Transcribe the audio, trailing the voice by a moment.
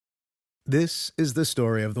This is the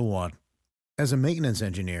story of the one. As a maintenance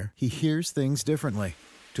engineer, he hears things differently.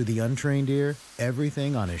 To the untrained ear,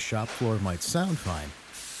 everything on his shop floor might sound fine,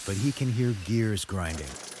 but he can hear gears grinding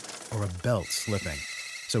or a belt slipping.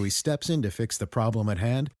 So he steps in to fix the problem at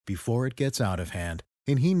hand before it gets out of hand.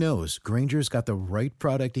 And he knows Grainger's got the right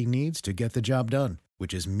product he needs to get the job done,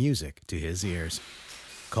 which is music to his ears.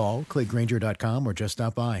 Call, click Grainger.com, or just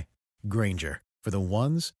stop by. Grainger, for the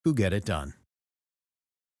ones who get it done.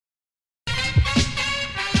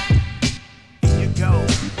 Here you go.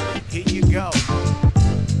 Here you go.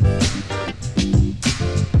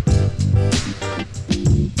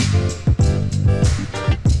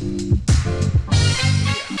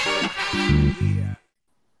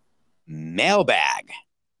 Mailbag.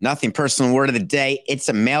 Nothing personal word of the day. It's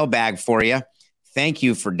a mailbag for you. Thank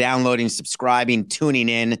you for downloading, subscribing, tuning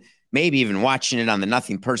in, maybe even watching it on the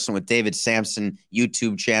Nothing Personal with David Sampson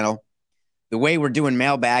YouTube channel. The way we're doing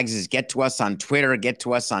mailbags is get to us on Twitter, get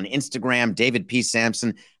to us on Instagram, David P.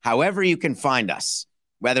 Sampson, however you can find us,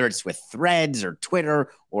 whether it's with Threads or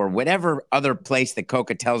Twitter or whatever other place that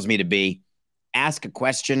Coca tells me to be. Ask a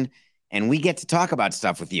question, and we get to talk about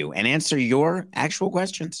stuff with you and answer your actual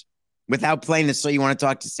questions without playing the So You Want to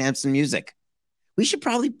Talk to Sampson music. We should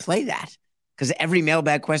probably play that because every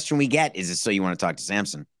mailbag question we get is a So You Want to Talk to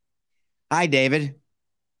Sampson. Hi, David.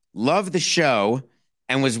 Love the show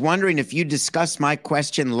and was wondering if you discuss my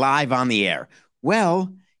question live on the air.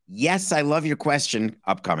 Well, yes, I love your question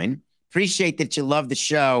upcoming. Appreciate that you love the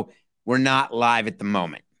show. We're not live at the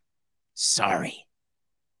moment. Sorry.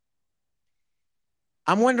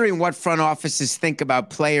 I'm wondering what front offices think about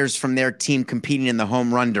players from their team competing in the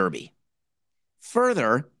home run derby.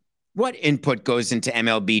 Further, what input goes into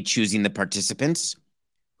MLB choosing the participants?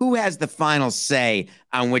 Who has the final say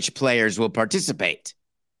on which players will participate?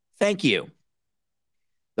 Thank you.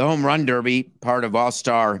 The home run derby, part of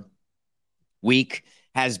All-Star Week,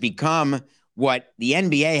 has become what the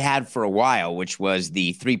NBA had for a while, which was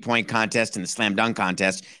the three-point contest and the slam dunk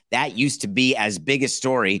contest. That used to be as big a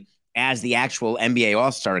story as the actual NBA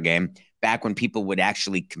All-Star game back when people would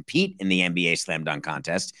actually compete in the NBA slam dunk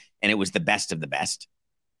contest, and it was the best of the best.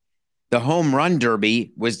 The home run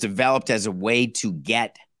derby was developed as a way to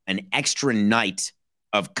get an extra night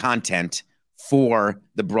of content for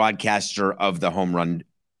the broadcaster of the home run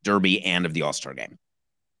derby and of the All-Star game.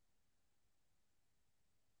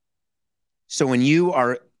 So when you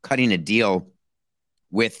are cutting a deal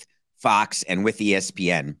with Fox and with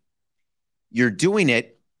ESPN, you're doing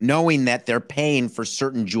it knowing that they're paying for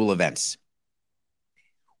certain jewel events.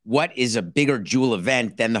 What is a bigger jewel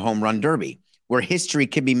event than the home run derby, where history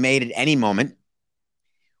can be made at any moment,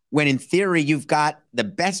 when in theory you've got the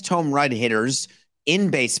best home run hitters in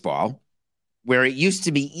baseball, where it used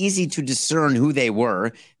to be easy to discern who they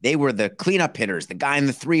were. They were the cleanup hitters, the guy in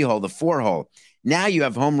the 3-hole, the 4-hole. Now you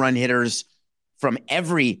have home run hitters from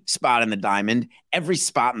every spot in the diamond, every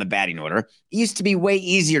spot in the batting order. It used to be way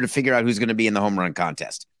easier to figure out who's going to be in the home run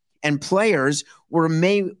contest. And players were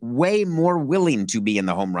way more willing to be in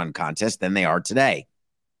the home run contest than they are today.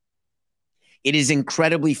 It is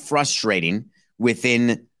incredibly frustrating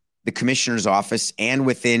within the commissioner's office and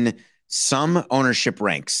within some ownership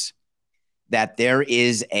ranks that there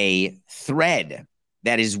is a thread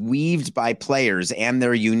that is weaved by players and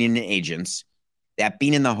their union agents that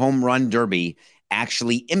being in the home run derby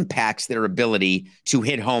actually impacts their ability to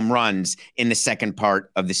hit home runs in the second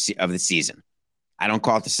part of the season. I don't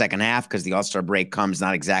call it the second half because the All-Star break comes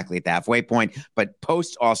not exactly at the halfway point, but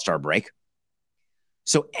post All-Star break.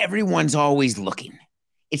 So everyone's always looking.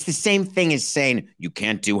 It's the same thing as saying you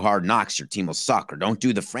can't do Hard Knocks, your team will suck, or don't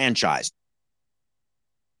do the franchise.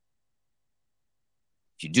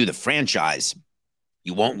 If you do the franchise,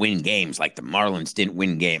 you won't win games like the Marlins didn't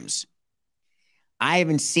win games. I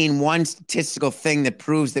haven't seen one statistical thing that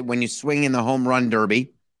proves that when you swing in the home run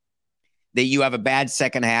derby, that you have a bad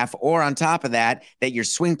second half, or on top of that, that your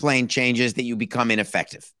swing plane changes, that you become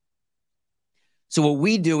ineffective. So what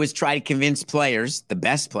we do is try to convince players, the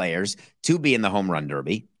best players, to be in the home run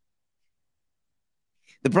derby.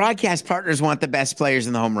 The broadcast partners want the best players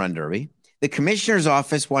in the home run derby. The commissioner's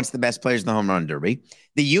office wants the best players in the home run derby.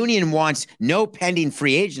 The union wants no pending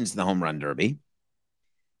free agents in the home run derby.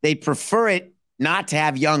 They prefer it not to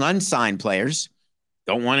have young unsigned players.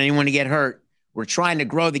 Don't want anyone to get hurt. We're trying to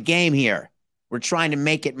grow the game here. We're trying to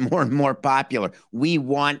make it more and more popular. We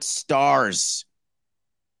want stars.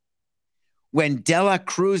 When De La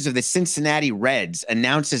Cruz of the Cincinnati Reds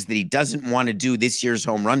announces that he doesn't want to do this year's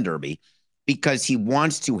home run derby because he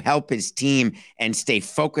wants to help his team and stay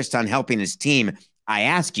focused on helping his team, I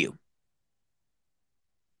ask you,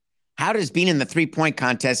 How does being in the 3-point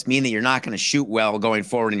contest mean that you're not going to shoot well going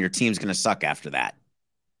forward and your team's going to suck after that?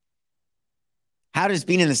 How does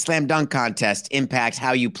being in the slam dunk contest impact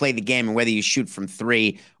how you play the game and whether you shoot from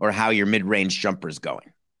 3 or how your mid-range jumper is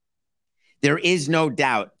going? There is no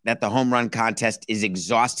doubt that the home run contest is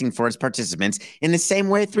exhausting for its participants in the same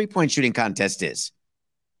way a 3-point shooting contest is.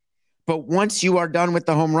 But once you are done with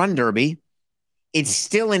the home run derby, it's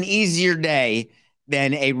still an easier day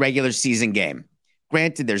than a regular season game.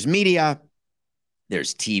 Granted, there's media,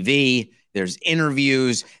 there's TV, there's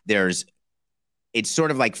interviews, it's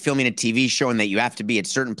sort of like filming a TV show and that you have to be at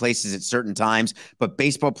certain places at certain times, but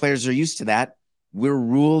baseball players are used to that. We're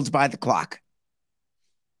ruled by the clock.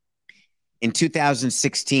 In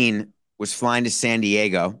 2016, was flying to San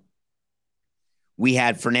Diego. We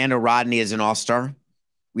had Fernando Rodney as an all-star.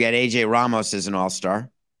 We had AJ Ramos as an all-star.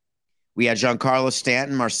 We had Giancarlo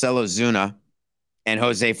Stanton, Marcelo Zuna, and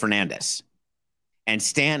Jose Fernandez. And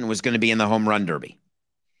Stanton was going to be in the home run derby.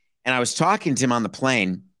 And I was talking to him on the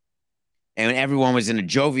plane, and everyone was in a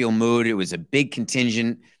jovial mood. It was a big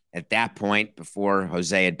contingent at that point before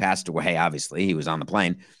Jose had passed away, obviously. He was on the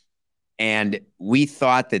plane. And we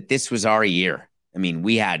thought that this was our year. I mean,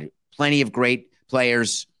 we had plenty of great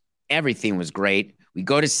players. Everything was great. We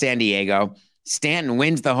go to San Diego. Stanton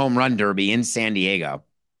wins the home run derby in San Diego.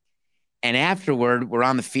 And afterward, we're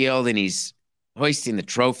on the field, and he's hoisting the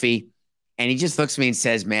trophy. And he just looks at me and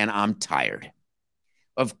says, "Man, I'm tired."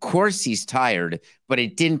 Of course he's tired, but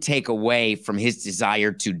it didn't take away from his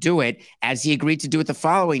desire to do it, as he agreed to do it the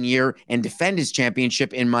following year and defend his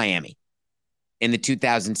championship in Miami in the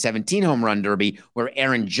 2017 home run derby, where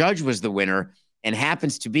Aaron Judge was the winner and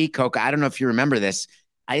happens to be, Coca, I don't know if you remember this.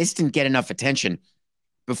 I just didn't get enough attention.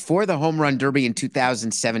 Before the home run derby in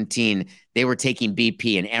 2017, they were taking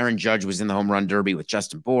BP, and Aaron Judge was in the home run derby with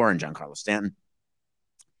Justin Bour and Giancarlo Stanton.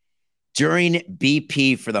 During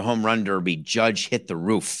BP for the home run derby, Judge hit the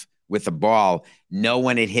roof with the ball. No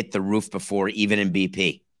one had hit the roof before, even in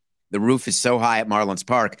BP. The roof is so high at Marlins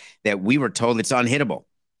Park that we were told it's unhittable.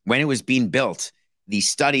 When it was being built, the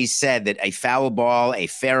studies said that a foul ball, a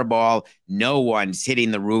fair ball, no one's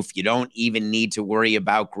hitting the roof. You don't even need to worry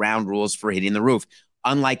about ground rules for hitting the roof.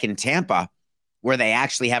 Unlike in Tampa, where they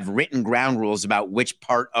actually have written ground rules about which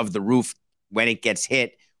part of the roof, when it gets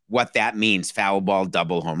hit, what that means, foul ball,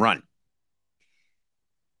 double, home run.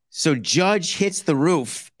 So Judge hits the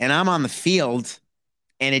roof, and I'm on the field,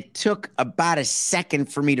 and it took about a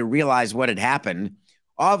second for me to realize what had happened.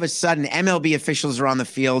 All of a sudden, MLB officials are on the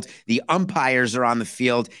field, the umpires are on the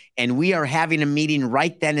field, and we are having a meeting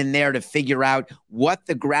right then and there to figure out what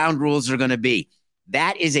the ground rules are going to be.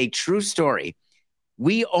 That is a true story.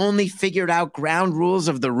 We only figured out ground rules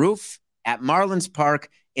of the roof at Marlins Park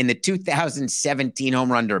in the 2017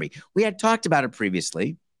 home run derby. We had talked about it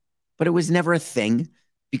previously, but it was never a thing,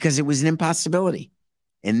 because it was an impossibility.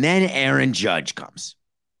 And then Aaron Judge comes.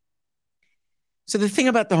 So the thing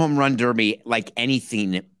about the home run derby, like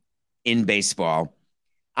anything in baseball,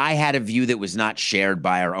 I had a view that was not shared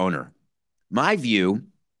by our owner. My view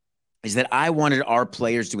is that I wanted our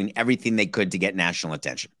players doing everything they could to get national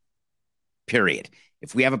attention. Period.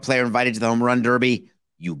 If we have a player invited to the home run derby,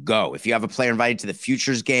 you go. If you have a player invited to the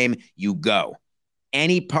Futures game, you go.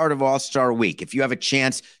 Any part of All-Star Week, if you have a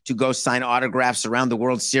chance to go sign autographs around the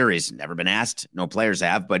World Series, never been asked, no players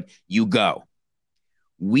have, but you go.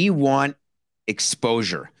 We want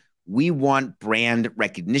exposure. We want brand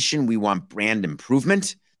recognition. We want brand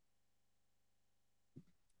improvement.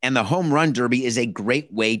 And the home run derby is a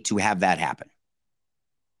great way to have that happen.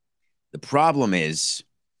 The problem is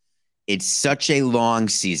it's such a long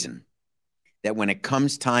season that when it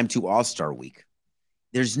comes time to All-Star Week,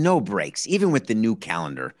 there's no breaks, even with the new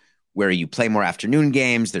calendar where you play more afternoon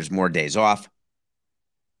games, there's more days off.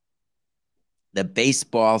 The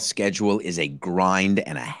baseball schedule is a grind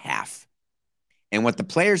and a half. And what the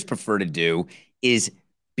players prefer to do is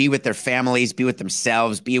be with their families, be with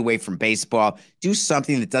themselves, be away from baseball, do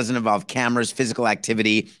something that doesn't involve cameras, physical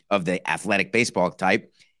activity of the athletic baseball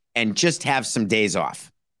type, and just have some days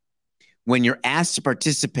off. When you're asked to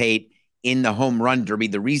participate in the home run derby,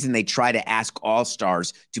 the reason they try to ask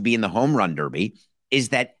all-stars to be in the home run derby is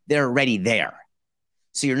that they're already there.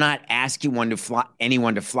 So you're not asking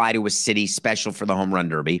anyone to fly to a city special for the home run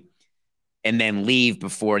derby and then leave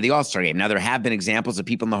before the All-Star game. Now, there have been examples of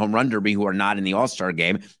people in the home run derby who are not in the All-Star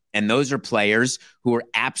game, and those are players who are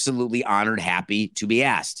absolutely honored, happy to be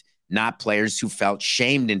asked, not players who felt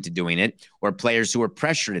shamed into doing it or players who were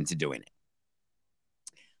pressured into doing it.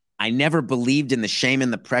 I never believed in the shame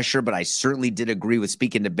and the pressure, but I certainly did agree with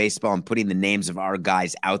speaking to baseball and putting the names of our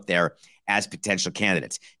guys out there as potential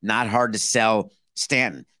candidates. Not hard to sell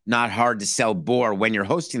Stanton, not hard to sell Bohr when you're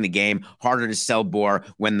hosting the game, harder to sell Bohr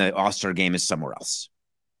when the All-Star game is somewhere else.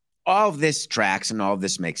 All of this tracks and all of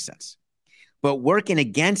this makes sense. But working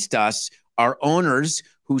against us are owners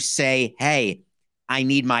who say, hey, I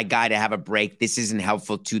need my guy to have a break. This isn't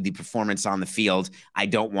helpful to the performance on the field. I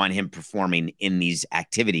don't want him performing in these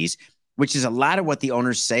activities, which is a lot of what the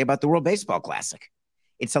owners say about the World Baseball Classic.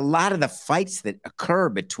 It's a lot of the fights that occur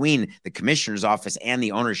between the commissioner's office and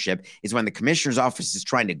the ownership is when the commissioner's office is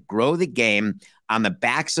trying to grow the game on the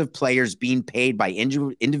backs of players being paid by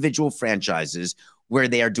individual franchises where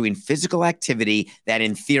they are doing physical activity that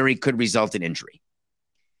in theory could result in injury.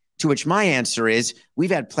 To which my answer is,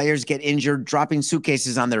 we've had players get injured dropping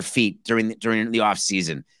suitcases on their feet during the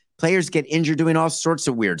offseason. Players get injured doing all sorts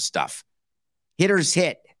of weird stuff. Hitters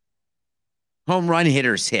hit. Home run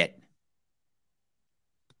hitters hit.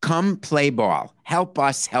 Come play ball. Help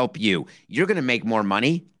us help you. You're going to make more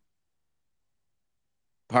money.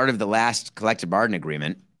 Part of the last collective bargaining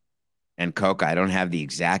agreement, and Coca, I don't have the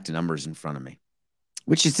exact numbers in front of me,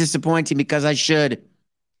 which is disappointing because I should.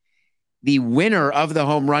 The winner of the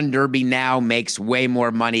home run derby now makes way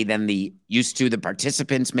more money than the used to. The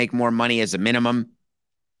participants make more money as a minimum.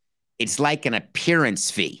 It's like an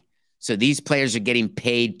appearance fee. So these players are getting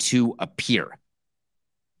paid to appear.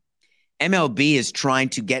 MLB is trying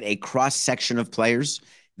to get a cross-section of players.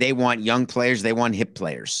 They want young players. They want hip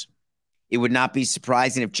players. It would not be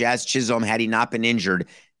surprising if Jazz Chisholm, had he not been injured,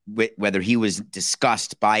 whether he was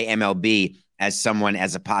discussed by MLB as someone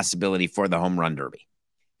as a possibility for the home run derby.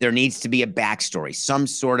 There needs to be a backstory, some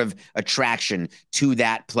sort of attraction to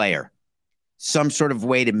that player, some sort of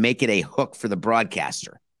way to make it a hook for the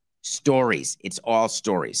broadcaster. Stories. It's all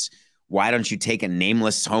stories. Why don't you take a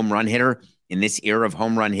nameless home run hitter in this era of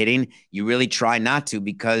home run hitting? You really try not to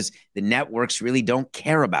because the networks really don't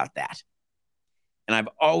care about that. And I've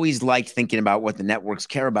always liked thinking about what the networks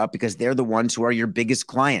care about because they're the ones who are your biggest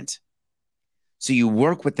client. So you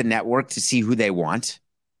work with the network to see who they want.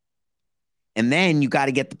 And then you got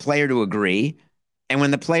to get the player to agree. And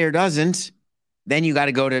when the player doesn't, then you got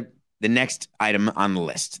to go to the next item on the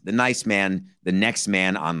list. The nice man, the next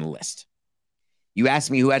man on the list. You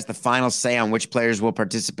ask me who has the final say on which players will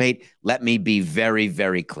participate. Let me be very,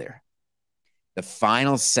 very clear. The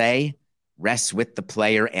final say rests with the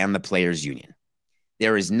player and the players' union.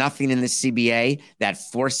 There is nothing in the CBA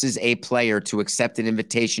that forces a player to accept an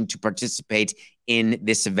invitation to participate in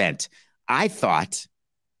this event. I thought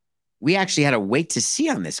we actually had to wait to see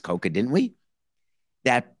on this, Coca, didn't we?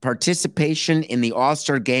 That participation in the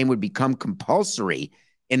All-Star game would become compulsory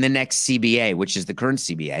in the next CBA, which is the current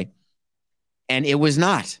CBA. And it was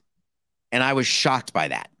not. And I was shocked by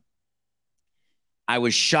that. I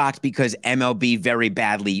was shocked because MLB very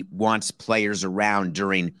badly wants players around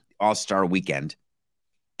during All-Star weekend.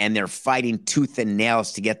 And they're fighting tooth and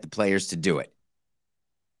nails to get the players to do it.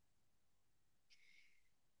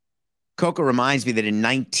 Coca reminds me that in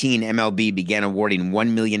 2019, MLB began awarding $1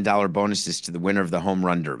 million bonuses to the winner of the home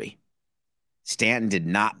run derby. Stanton did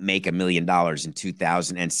not make $1 million in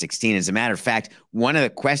 2016. As a matter of fact, one of the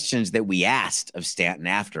questions that we asked of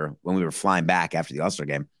Stanton when we were flying back after the All-Star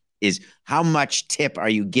game is, how much tip are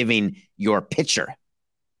you giving your pitcher?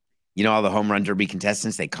 You know, all the home run derby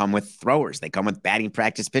contestants, they come with throwers. They come with batting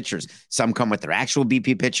practice pitchers. Some come with their actual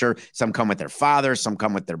BP pitcher. Some come with their father. Some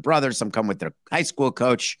come with their brother. Some come with their high school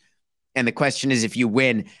coach. And the question is, if you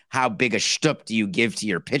win, how big a shtup do you give to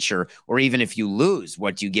your pitcher? Or even if you lose,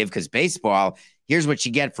 what do you give? Because baseball, here's what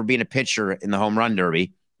you get for being a pitcher in the home run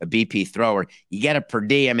derby, a BP thrower. You get a per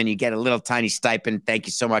diem and you get a little tiny stipend. Thank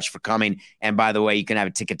you so much for coming. And by the way, you can have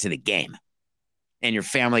a ticket to the game. And your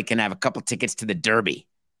family can have a couple tickets to the derby.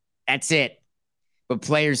 That's it. But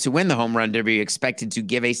players who win the home run derby are expected to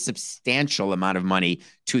give a substantial amount of money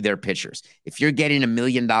to their pitchers. If you're getting $1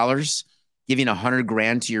 million, giving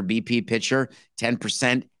 $100,000 to your BP pitcher,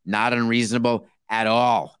 10%, not unreasonable at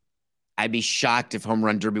all. I'd be shocked if home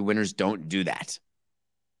run derby winners don't do that.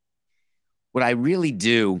 What I really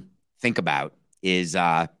do think about is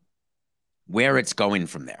where it's going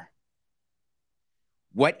from there.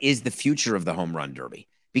 What is the future of the home run derby?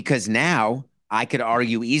 Because now I could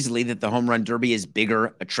argue easily that the home run derby is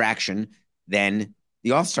bigger attraction than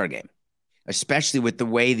the All-Star game, especially with the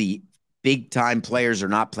way the big-time players are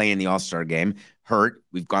not playing the All-Star game. Hurt.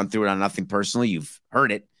 We've gone through it on Nothing Personal. You've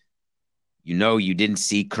heard it. You know you didn't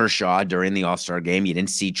see Kershaw during the All-Star game. You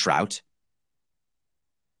didn't see Trout.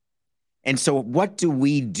 And so what do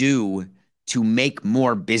we do to make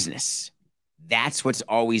more business? That's what's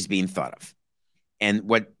always being thought of. And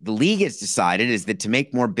what the league has decided is that to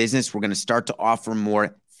make more business, we're going to start to offer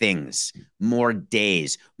more things, more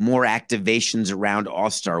days, more activations around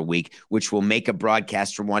All-Star Week, which will make a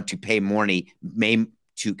broadcaster want to pay more money,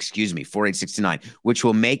 4869, which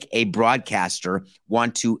will make a broadcaster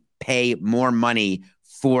want to pay more money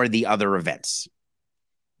for the other events.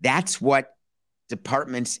 That's what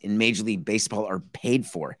departments in Major League Baseball are paid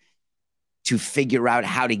for, to figure out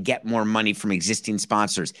how to get more money from existing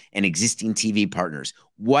sponsors and existing TV partners.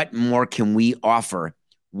 What more can we offer?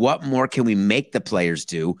 What more can we make the players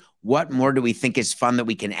do? What more do we think is fun that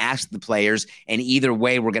we can ask the players? And either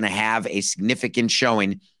way, we're going to have a significant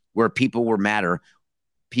showing where people who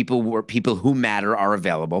matter are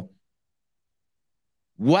available.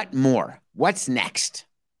 What more? What's next?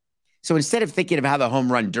 So instead of thinking of how the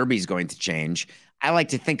home run derby is going to change, I like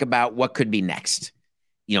to think about what could be next.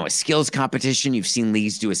 You know, a skills competition. You've seen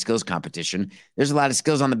leagues do a skills competition. There's a lot of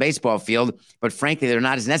skills on the baseball field, but frankly, they're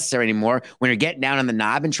not as necessary anymore when you're getting down on the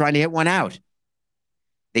knob and trying to hit one out.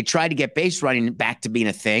 They tried to get base running back to being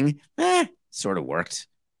a thing. Sort of worked.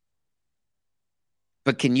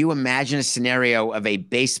 But can you imagine a scenario of a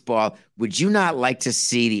baseball? Would you not like to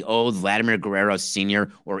see the old Vladimir Guerrero Sr.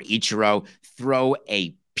 or Ichiro throw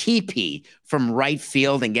a PP from right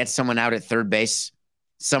field and get someone out at third base,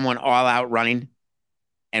 someone all out running,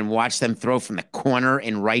 and watch them throw from the corner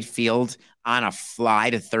in right field on a fly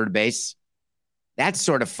to third base? That's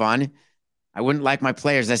sort of fun. I wouldn't like my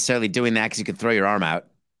players necessarily doing that because you could throw your arm out.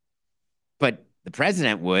 But the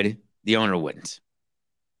president would, the owner wouldn't.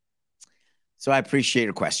 So I appreciate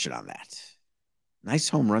your question on that. Nice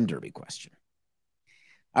home run derby question.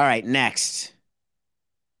 All right, next.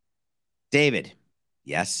 David.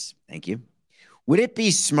 Yes, thank you. Would it be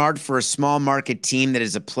smart for a small market team that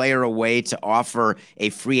is a player away to offer a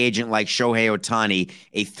free agent like Shohei Ohtani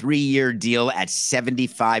a 3-year deal at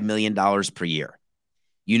 $75 million per year?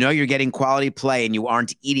 You know you're getting quality play and you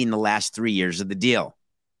aren't eating the last 3 years of the deal.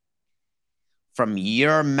 From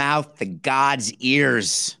your mouth to God's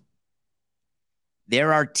ears,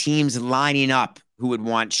 there are teams lining up who would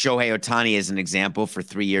want Shohei Ohtani as an example for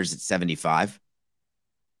 3 years at 75.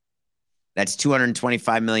 That's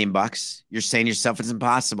 $225 million. You're saying to yourself it's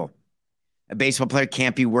impossible. A baseball player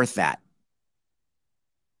can't be worth that.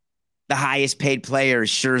 The highest paid player is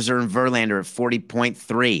Scherzer and Verlander at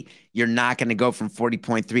 40.3. You're not going to go from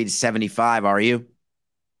 40.3 to 75, are you?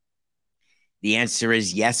 The answer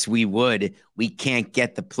is yes, we would. We can't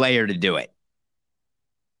get the player to do it.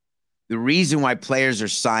 The reason why players are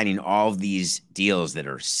signing all of these deals that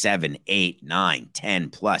are 7, 8, 9, 10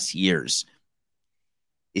 plus years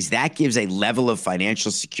is that gives a level of financial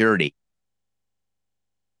security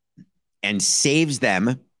and saves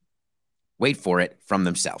them, wait for it, from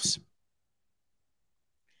themselves.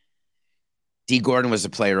 D. Gordon was a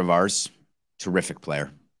player of ours, terrific player.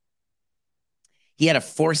 He had a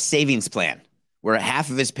forced savings plan where half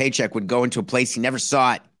of his paycheck would go into a place he never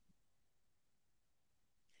saw it.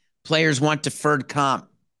 Players want deferred comp,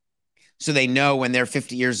 so they know when they're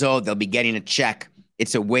 50 years old, they'll be getting a check.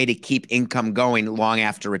 It's a way to keep income going long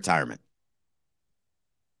after retirement.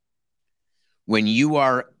 When you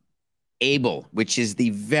are able, which is the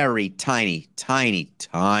very tiny, tiny,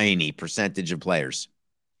 tiny percentage of players,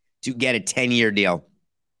 to get a 10-year deal,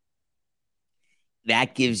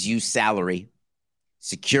 that gives you salary,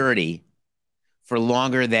 security for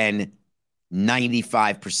longer than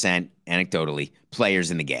 95%, anecdotally, players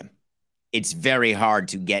in the game. It's very hard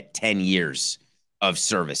to get 10 years of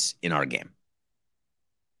service in our game.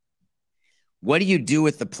 What do you do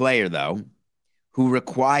with the player, though, who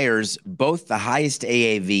requires both the highest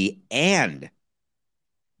AAV and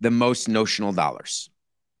the most notional dollars?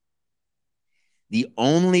 The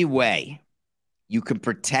only way you can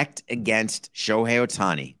protect against Shohei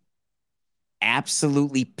Ohtani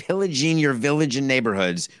absolutely pillaging your village and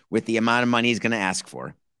neighborhoods with the amount of money he's going to ask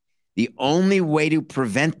for, the only way to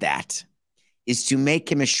prevent that is to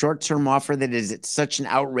make him a short-term offer that is at such an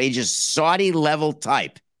outrageous Saudi-level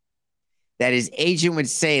type that his agent would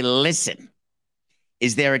say, listen,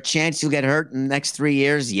 is there a chance you'll get hurt in the next 3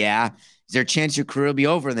 years? Yeah. Is there a chance your career will be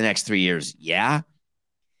over in the next 3 years? Yeah.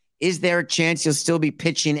 Is there a chance you'll still be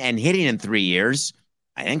pitching and hitting in 3 years?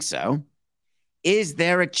 I think so. Is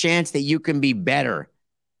there a chance that you can be better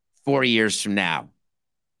 4 years from now?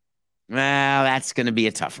 Well, that's going to be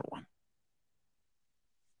a tougher one.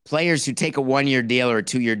 Players who take a 1-year deal or a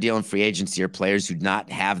 2-year deal in free agency are players who do not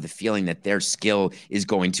have the feeling that their skill is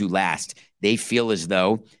going to last. They feel as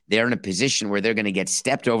though they're in a position where they're going to get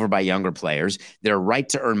stepped over by younger players. Their right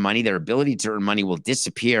to earn money, their ability to earn money will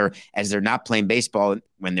disappear as they're not playing baseball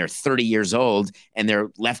when they're 30 years old and they're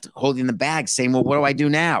left holding the bag saying, well, what do I do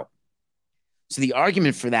now? So the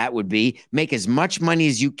argument for that would be make as much money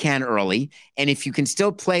as you can early, and if you can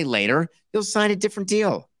still play later, you'll sign a different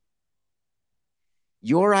deal.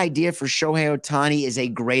 Your idea for Shohei Ohtani is a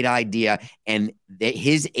great idea, and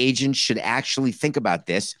his agent should actually think about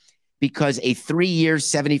this, because a 3-year,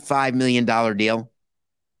 $75 million deal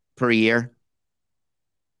per year,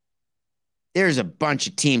 there's a bunch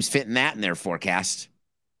of teams fitting that in their forecast.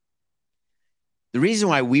 The reason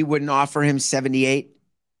why we wouldn't offer him $78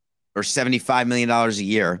 or $75 million a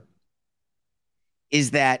year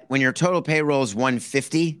is that when your total payroll is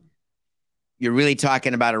 $150, you're really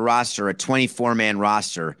talking about a 24-man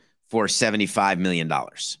roster for $75 million.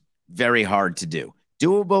 Very hard to do.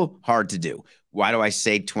 Doable, hard to do. Why do I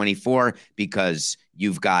say 24? Because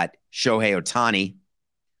you've got Shohei Ohtani,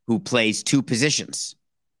 who plays 2 positions.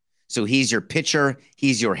 So he's your pitcher,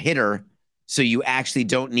 he's your hitter, so you actually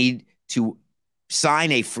don't need to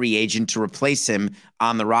sign a free agent to replace him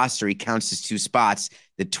on the roster. He counts as 2 spots.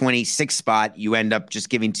 The 26th spot, you end up just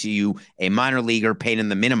giving to you a minor leaguer, paying him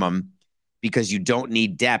the minimum, because you don't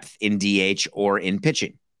need depth in DH or in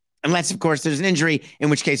pitching. Unless, of course, there's an injury, in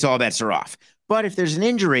which case all bets are off. But if there's an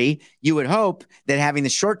injury, you would hope that having the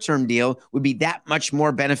short-term deal would be that much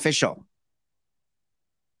more beneficial.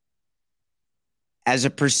 As a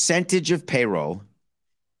percentage of payroll,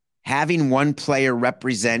 having one player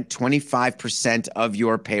represent 25% of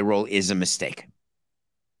your payroll is a mistake.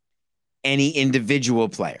 Any individual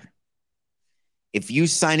player. If you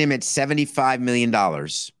sign him at $75 million,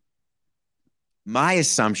 my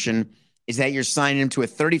assumption is that you're signing him to a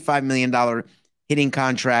 $35 million hitting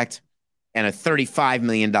contract and a $35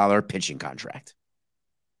 million pitching contract.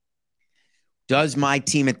 Does my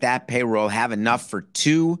team at that payroll have enough for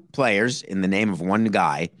 2 players in the name of one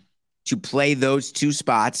guy to play those 2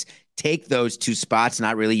 spots, take those 2 spots?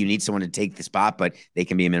 Not really. You need someone to take the spot, but they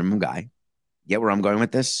can be a minimum guy. Get where I'm going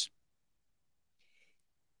with this?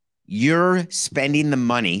 You're spending the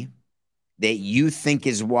money that you think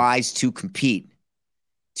is wise to compete.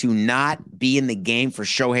 To not be in the game for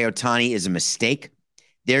Shohei Ohtani is a mistake.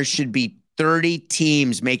 There should be 30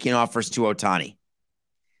 teams making offers to Ohtani.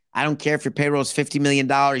 I don't care if your payroll is $50 million,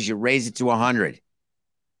 you raise it to 100.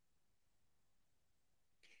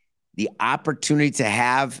 The opportunity to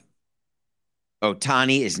have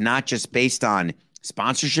Ohtani is not just based on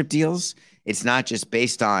sponsorship deals. It's not just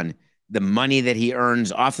based on the money that he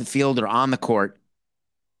earns off the field or on the court.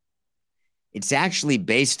 It's actually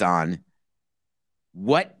based on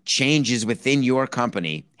what changes within your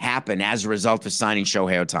company happen as a result of signing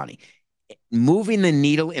Shohei Ohtani. Moving the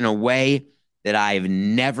needle in a way that I've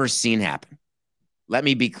never seen happen. Let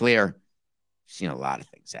me be clear. I've seen a lot of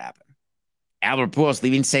things happen. Albert Pujols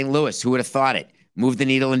leaving St. Louis. Who would have thought it? Move the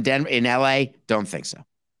needle in Denver, in LA? Don't think so.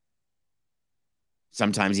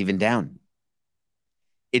 Sometimes even down.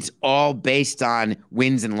 It's all based on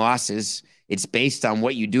wins and losses. It's based on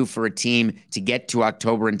what you do for a team to get to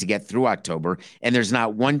October and to get through October. And there's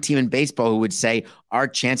not one team in baseball who would say our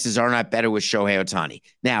chances are not better with Shohei Ohtani.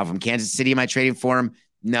 Now, from Kansas City, am I trading for him?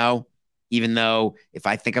 No. Even though if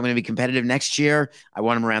I think I'm going to be competitive next year, I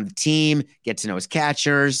want him around the team, get to know his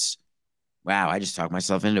catchers. Wow, I just talked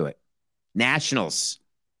myself into it. Nationals.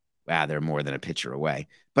 Wow, they're more than a pitcher away.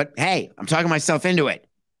 But hey, I'm talking myself into it.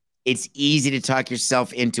 It's easy to talk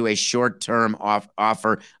yourself into a short-term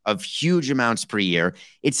offer of huge amounts per year.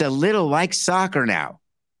 It's a little like soccer now.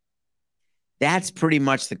 That's pretty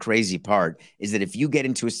much the crazy part, is that if you get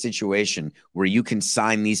into a situation where you can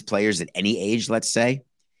sign these players at any age, let's say,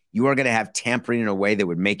 you are going to have tampering in a way that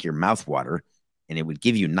would make your mouth water, and it would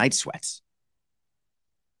give you night sweats.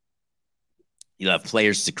 You'll have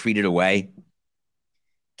players secreted away,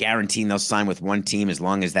 guaranteeing they'll sign with one team as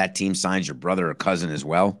long as that team signs your brother or cousin as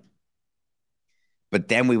well. But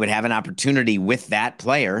then we would have an opportunity with that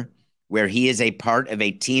player where he is a part of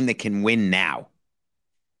a team that can win now.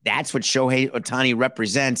 That's what Shohei Ohtani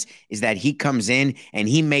represents, is that he comes in and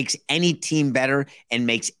he makes any team better and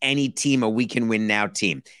makes any team a we can win now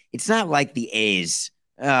team. It's not like the A's.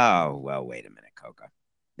 Oh, well, wait a minute, Coca.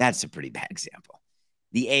 That's a pretty bad example.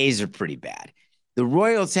 The A's are pretty bad. The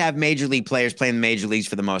Royals have major league players playing the major leagues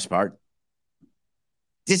for the most part.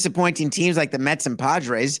 Disappointing teams like the Mets and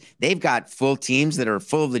Padres, they've got full teams that are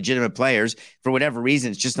full of legitimate players. For whatever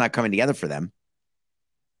reason, it's just not coming together for them.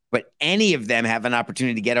 But any of them have an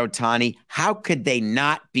opportunity to get Ohtani. How could they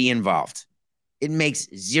not be involved? It makes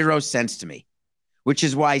zero sense to me, which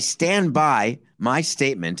is why I stand by my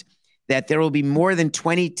statement that there will be more than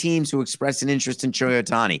 20 teams who express an interest in Shohei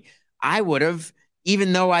Ohtani. I would have,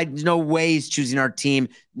 even though no way he's choosing our team,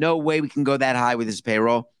 no way we can go that high with his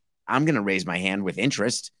payroll. I'm going to raise my hand with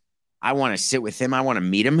interest. I want to sit with him. I want to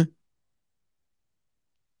meet him.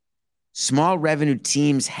 Small revenue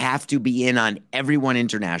teams have to be in on everyone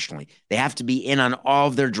internationally. They have to be in on all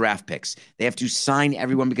of their draft picks. They have to sign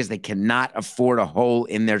everyone because they cannot afford a hole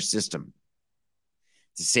in their system.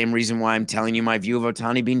 It's the same reason why I'm telling you my view of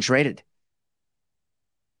Ohtani being traded.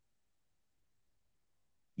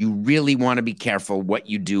 You really want to be careful what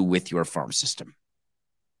you do with your farm system.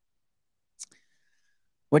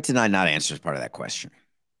 What did I not answer as part of that question?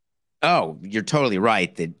 Oh, you're totally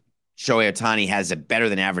right that Shohei Ohtani has a better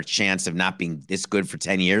than average chance of not being this good for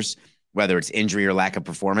 10 years, whether it's injury or lack of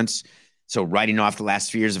performance. So writing off the last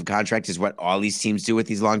 3 years of contract is what all these teams do with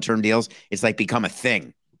these long-term deals. It's like become a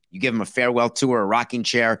thing. You give them a farewell tour, a rocking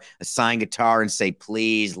chair, a signed guitar, and say,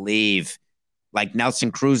 please leave. Like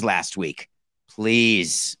Nelson Cruz last week.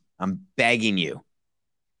 Please, I'm begging you.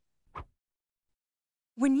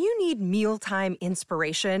 When you need mealtime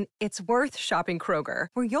inspiration, it's worth shopping Kroger,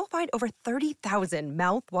 where you'll find over 30,000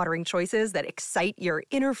 mouth-watering choices that excite your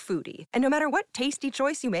inner foodie. And no matter what tasty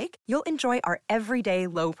choice you make, you'll enjoy our everyday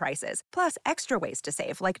low prices, plus extra ways to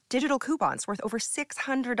save, like digital coupons worth over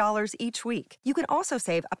 $600 each week. You can also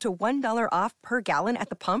save up to $1 off per gallon at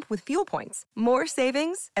the pump with fuel points. More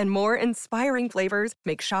savings and more inspiring flavors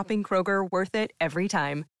make shopping Kroger worth it every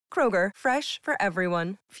time. Kroger, fresh for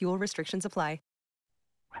everyone. Fuel restrictions apply.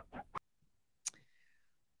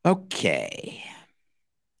 Okay.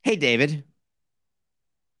 Hey, David.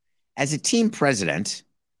 As a team president,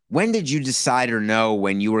 when did you decide or know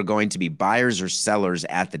when you were going to be buyers or sellers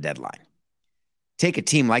at the deadline? Take a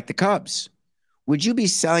team like the Cubs. Would you be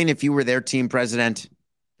selling if you were their team president?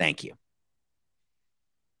 Thank you.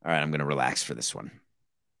 All right, I'm going to relax for this one.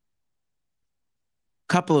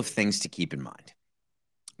 Couple of things to keep in mind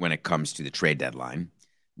when it comes to the trade deadline.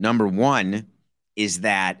 Number one is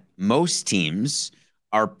that most teams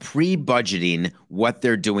are pre-budgeting what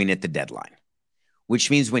they're doing at the deadline,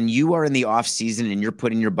 which means when you are in the offseason and you're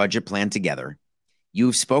putting your budget plan together,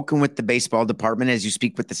 you've spoken with the baseball department as you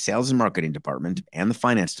speak with the sales and marketing department and the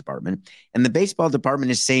finance department, and the baseball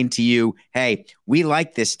department is saying to you, hey, we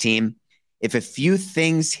like this team. If a few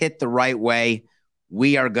things hit the right way,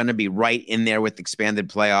 we are going to be right in there with expanded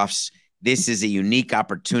playoffs. This is a unique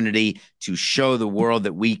opportunity to show the world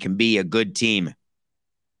that we can be a good team.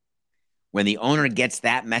 When the owner gets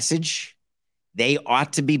that message, they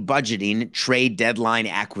ought to be budgeting trade deadline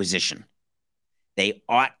acquisition. They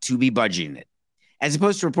ought to be budgeting it. As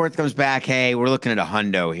opposed to a report that comes back, hey, we're looking at a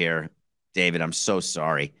hundo here. David, I'm so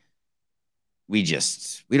sorry. We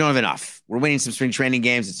don't have enough. We're winning some spring training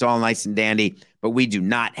games. It's all nice and dandy, but we do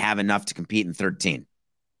not have enough to compete in 13.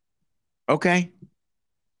 Okay,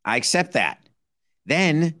 I accept that.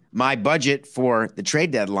 Then my budget for the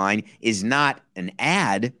trade deadline is not an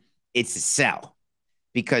add, it's a sell,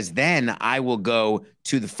 because then I will go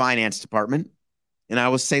to the finance department and I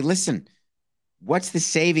will say, listen, what's the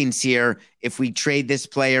savings here if we trade this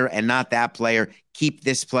player and not that player, keep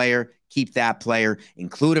this player, keep that player,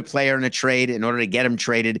 include a player in a trade in order to get him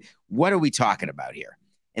traded? What are we talking about here?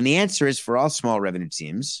 And the answer is, for all small revenue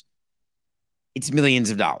teams, it's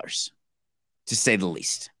millions of dollars, to say the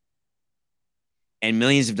least. And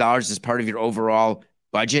millions of dollars as part of your overall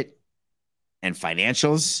budget and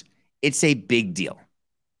financials, it's a big deal.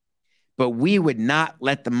 But we would not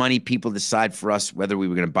let the money people decide for us whether we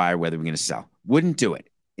were going to buy or whether we were going to sell. Wouldn't do it.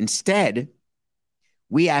 Instead,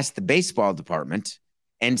 we asked the baseball department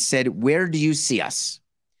and said, where do you see us?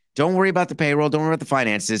 Don't worry about the payroll. Don't worry about the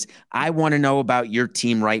finances. I want to know about your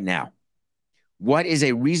team right now. What is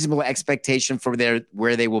a reasonable expectation for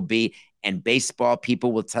where they will be? And baseball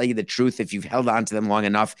people will tell you the truth if you've held on to them long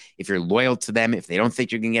enough, if you're loyal to them, if they don't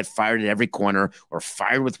think you're going to get fired at every corner or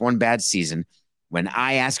fired with one bad season. When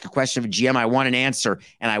I ask a question of a GM, I want an answer,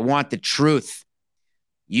 and I want the truth.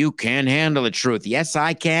 You can handle the truth. Yes,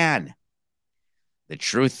 I can. The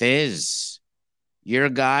truth is, you're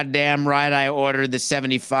goddamn right I ordered the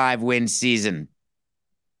 75-win season.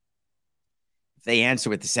 If they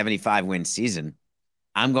answer with the 75-win season,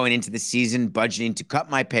 I'm going into the season budgeting to cut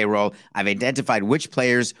my payroll. I've identified which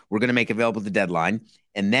players we're going to make available at the deadline,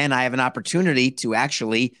 and then I have an opportunity to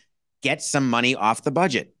actually get some money off the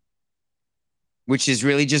budget, which is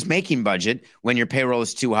really just making budget when your payroll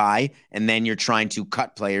is too high, and then you're trying to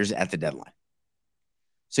cut players at the deadline.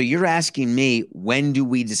 So you're asking me, when do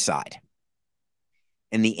we decide?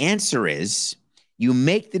 And the answer is, you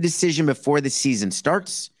make the decision before the season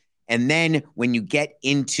starts. And then when you get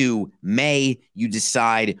into May, you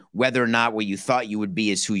decide whether or not what you thought you would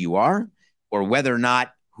be is who you are, or whether or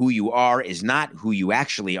not who you are is not who you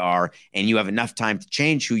actually are, and you have enough time to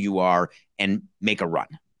change who you are and make a run.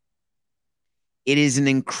 It is an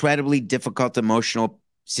incredibly difficult emotional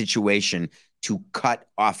situation to cut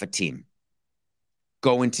off a team.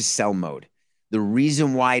 go into sell mode. The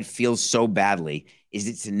reason why it feels so badly is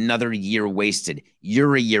it's another year wasted.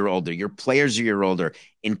 You're a year older. Your players are a year older.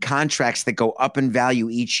 In contracts that go up in value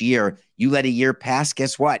each year, you let a year pass,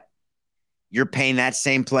 guess what? You're paying that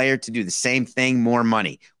same player to do the same thing, more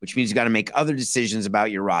money, which means you got to make other decisions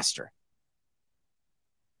about your roster.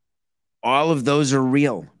 All of those are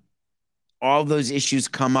real. All those issues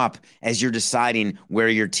come up as you're deciding where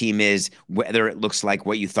your team is, whether it looks like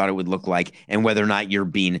what you thought it would look like, and whether or not you're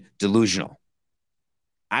being delusional.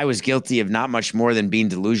 I was guilty of not much more than being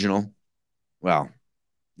delusional. Well,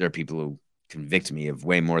 there are people who convict me of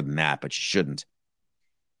way more than that, but you shouldn't.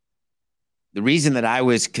 The reason that I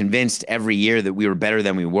was convinced every year that we were better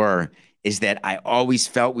than we were is that I always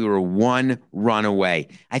felt we were one run away.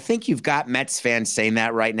 I think you've got Mets fans saying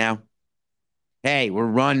that right now. Hey,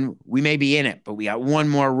 we may be in it, but we got one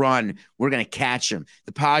more run. We're going to catch them.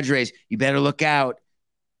 The Padres, you better look out.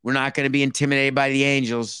 We're not going to be intimidated by the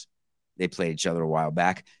Angels. They played each other a while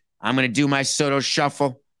back. I'm going to do my Soto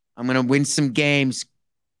shuffle. I'm going to win some games,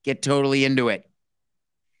 get totally into it.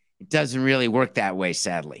 It doesn't really work that way,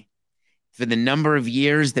 sadly. For the number of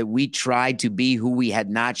years that we tried to be who we had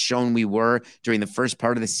not shown we were during the first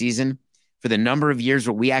part of the season, for the number of years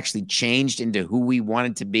where we actually changed into who we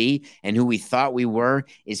wanted to be and who we thought we were,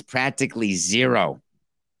 is practically zero.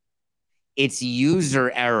 It's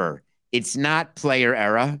user error. It's not player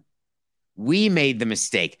error. We made the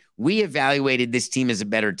mistake. We evaluated this team as a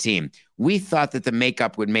better team. We thought that the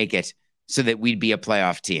makeup would make it so that we'd be a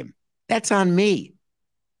playoff team. That's on me.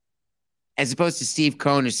 As opposed to Steve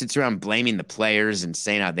Cohen, who sits around blaming the players and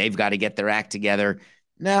saying how they've got to get their act together.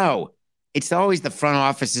 No, it's always the front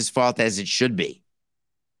office's fault, as it should be.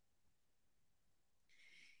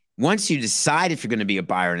 Once you decide if you're going to be a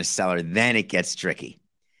buyer and a seller, then it gets tricky.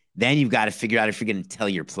 Then you've got to figure out if you're going to tell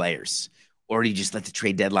your players, or do you just let the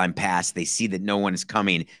trade deadline pass? They see that no one is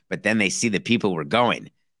coming, but then they see that people were going,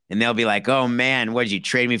 and they'll be like, oh man, what did you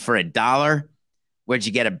trade me for $1? Where'd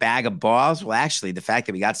you get a bag of balls? Well, actually, the fact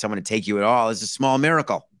that we got someone to take you at all is a small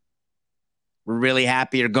miracle. We're really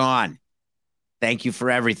happy you're gone. Thank you for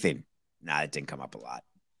everything. Nah, it didn't come up a lot.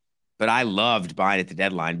 But I loved buying at the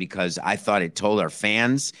deadline because I thought it told our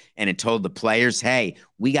fans and it told the players, hey,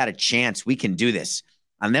 we got a chance. We can do this.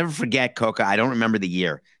 I'll never forget, Coca. I don't remember the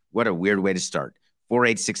year. What a weird way to start.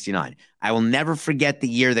 4/8/69. I will never forget the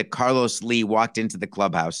year that Carlos Lee walked into the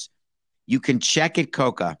clubhouse. You can check it,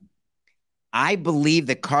 Coca. I believe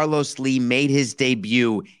that Carlos Lee made his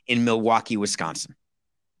debut in Milwaukee, Wisconsin.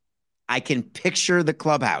 I can picture the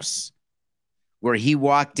clubhouse where he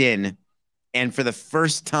walked in, and for the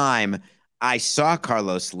first time, I saw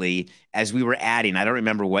Carlos Lee as we were adding. I don't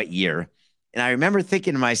remember what year. And I remember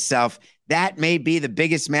thinking to myself, that may be the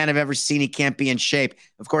biggest man I've ever seen. He can't be in shape.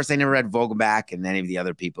 Of course, I never read Vogelback and any of the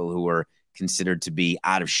other people who were considered to be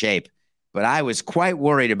out of shape. But I was quite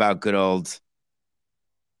worried about good old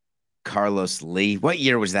Carlos Lee. What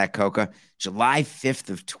year was that, Coca? July 5th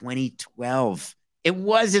of 2012. It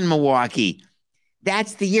was in Milwaukee.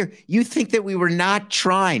 That's the year. You think that we were not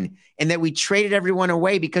trying and that we traded everyone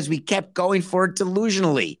away because we kept going for it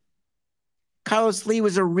delusionally. Carlos Lee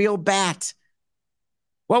was a real bat.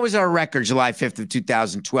 What was our record July 5th of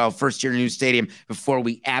 2012, first year in a new stadium, before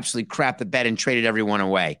we absolutely crapped the bed and traded everyone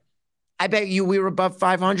away? I bet you we were above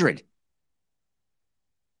 500.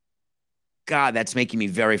 God, that's making me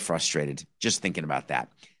very frustrated just thinking about that.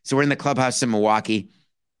 So we're in the clubhouse in Milwaukee.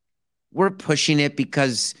 We're pushing it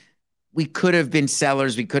because we could have been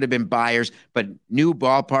sellers. We could have been buyers, but new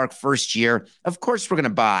ballpark, first year. Of course we're going to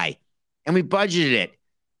buy. And we budgeted it.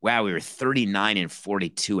 Wow, we were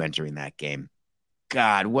 39-42 entering that game.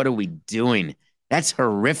 God, what are we doing? That's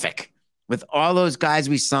horrific. With all those guys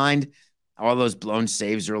we signed, all those blown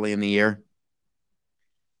saves early in the year,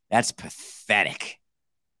 that's pathetic.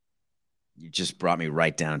 You just brought me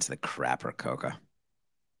right down to the crapper, Coca.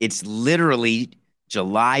 It's literally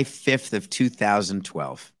July 5th of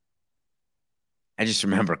 2012. I just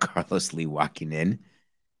remember Carlos Lee walking in,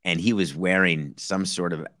 and he was wearing some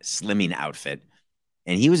sort of slimming outfit.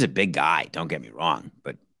 And he was a big guy, don't get me wrong,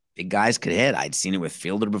 but big guys could hit. I'd seen it with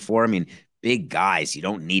Fielder before. I mean, big guys, you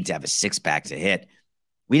don't need to have a six-pack to hit.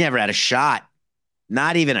 We never had a shot,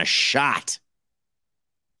 not even a shot.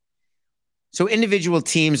 So individual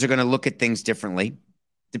teams are going to look at things differently,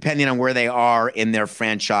 depending on where they are in their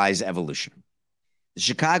franchise evolution. The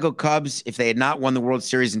Chicago Cubs, if they had not won the World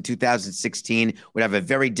Series in 2016, would have a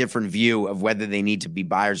very different view of whether they need to be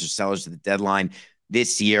buyers or sellers at the deadline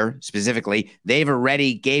this year. Specifically, they've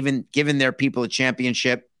already given their people a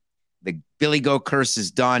championship. The Billy Go curse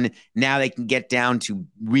is done. Now they can get down to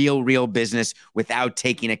real business without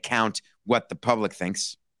taking account what the public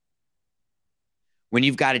thinks. When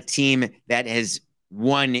you've got a team that has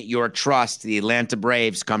won your trust, the Atlanta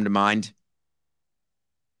Braves come to mind.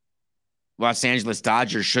 Los Angeles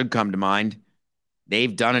Dodgers should come to mind.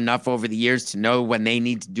 They've done enough over the years to know when they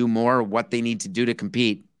need to do more, what they need to do to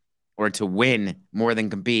compete or to win more than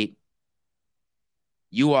compete.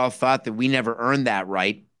 You all thought that we never earned that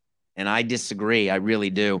right, and I disagree. I really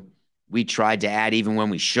do. We tried to add even when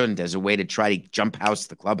we shouldn't as a way to try to jump house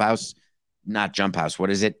the clubhouse. Not jump house. What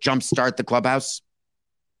is it? Jumpstart the clubhouse.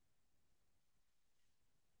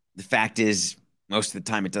 The fact is, most of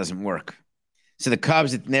the time it doesn't work. So the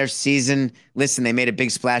Cubs in their season, listen, they made a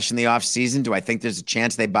big splash in the offseason. Do I think there's a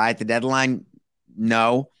chance they buy at the deadline?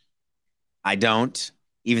 No, I don't.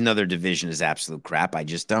 Even though their division is absolute crap, I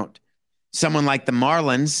just don't. Someone like the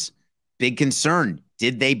Marlins, big concern.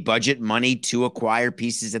 Did they budget money to acquire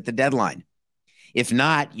pieces at the deadline? If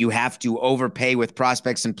not, you have to overpay with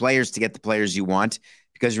prospects and players to get the players you want.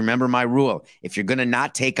 Because remember my rule, if you're going to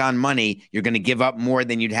not take on money, you're going to give up more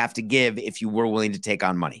than you'd have to give if you were willing to take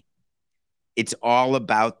on money. It's all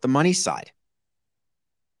about the money side.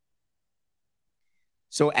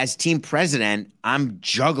 So as team president, I'm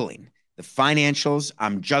juggling the financials.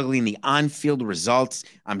 I'm juggling the on-field results.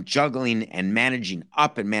 I'm juggling and managing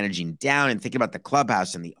up and managing down and thinking about the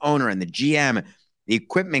clubhouse and the owner and the GM, the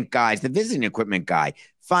equipment guys, the visiting equipment guy,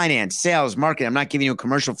 finance, sales, marketing. I'm not giving you a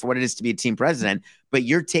commercial for what it is to be a team president, but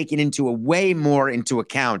you're taking into a way more into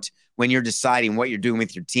account when you're deciding what you're doing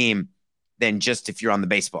with your team than just if you're on the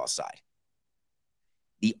baseball side.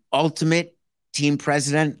 The ultimate team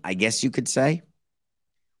president, I guess you could say,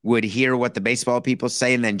 would hear what the baseball people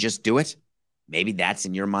say and then just do it. Maybe that's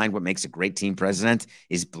in your mind what makes a great team president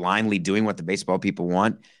is blindly doing what the baseball people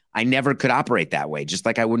want. I never could operate that way, just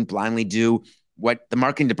like I wouldn't blindly do what the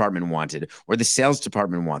marketing department wanted or the sales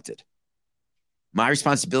department wanted. My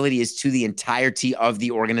responsibility is to the entirety of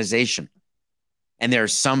the organization. And there are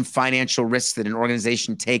some financial risks that an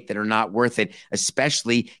organization take that are not worth it,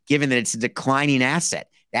 especially given that it's a declining asset.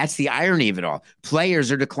 That's the irony of it all. Players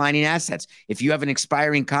are declining assets. If you have an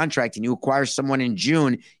expiring contract and you acquire someone in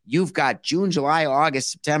June, you've got June, July,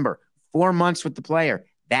 August, September, 4 months with the player.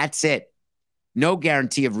 That's it. No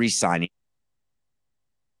guarantee of re-signing.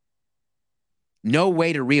 No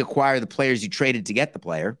way to reacquire the players you traded to get the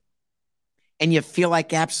player. And you feel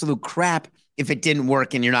like absolute crap if it didn't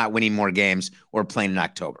work and you're not winning more games or playing in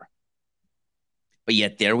October. But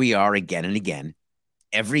yet there we are again and again,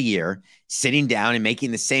 every year, sitting down and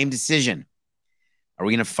making the same decision. Are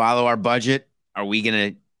we going to follow our budget? Are we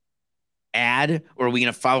going to add? Or are we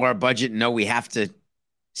going to follow our budget and know we have to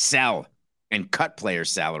sell and cut player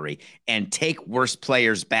salary and take worse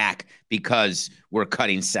players back because we're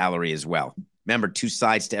cutting salary as well? Remember, two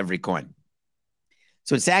sides to every coin.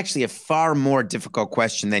 So it's actually a far more difficult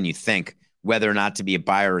question than you think, whether or not to be a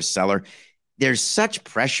buyer or seller. There's such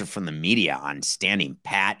pressure from the media on standing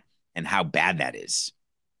pat and how bad that is.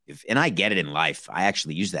 And I get it in life. I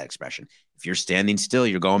actually use that expression. If you're standing still,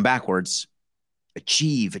 you're going backwards.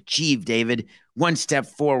 Achieve, David. One step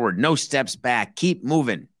forward, no steps back. Keep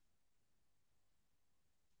moving.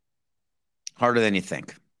 Harder than you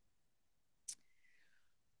think.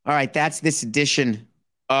 All right, that's this edition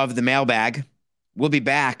of the Mailbag. We'll be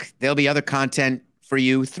back. There'll be other content for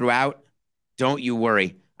you throughout. Don't you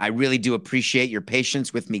worry. I really do appreciate your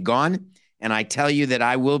patience with me gone. And I tell you that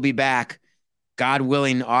I will be back, God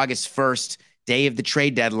willing, August 1st, day of the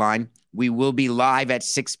trade deadline. We will be live at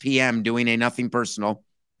 6 p.m. doing a Nothing Personal.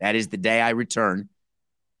 That is the day I return.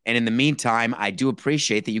 And in the meantime, I do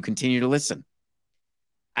appreciate that you continue to listen.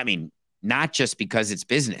 I mean, not just because it's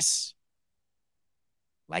business.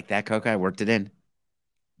 Like that, Coca, I worked it in.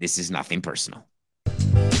 This is Nothing Personal.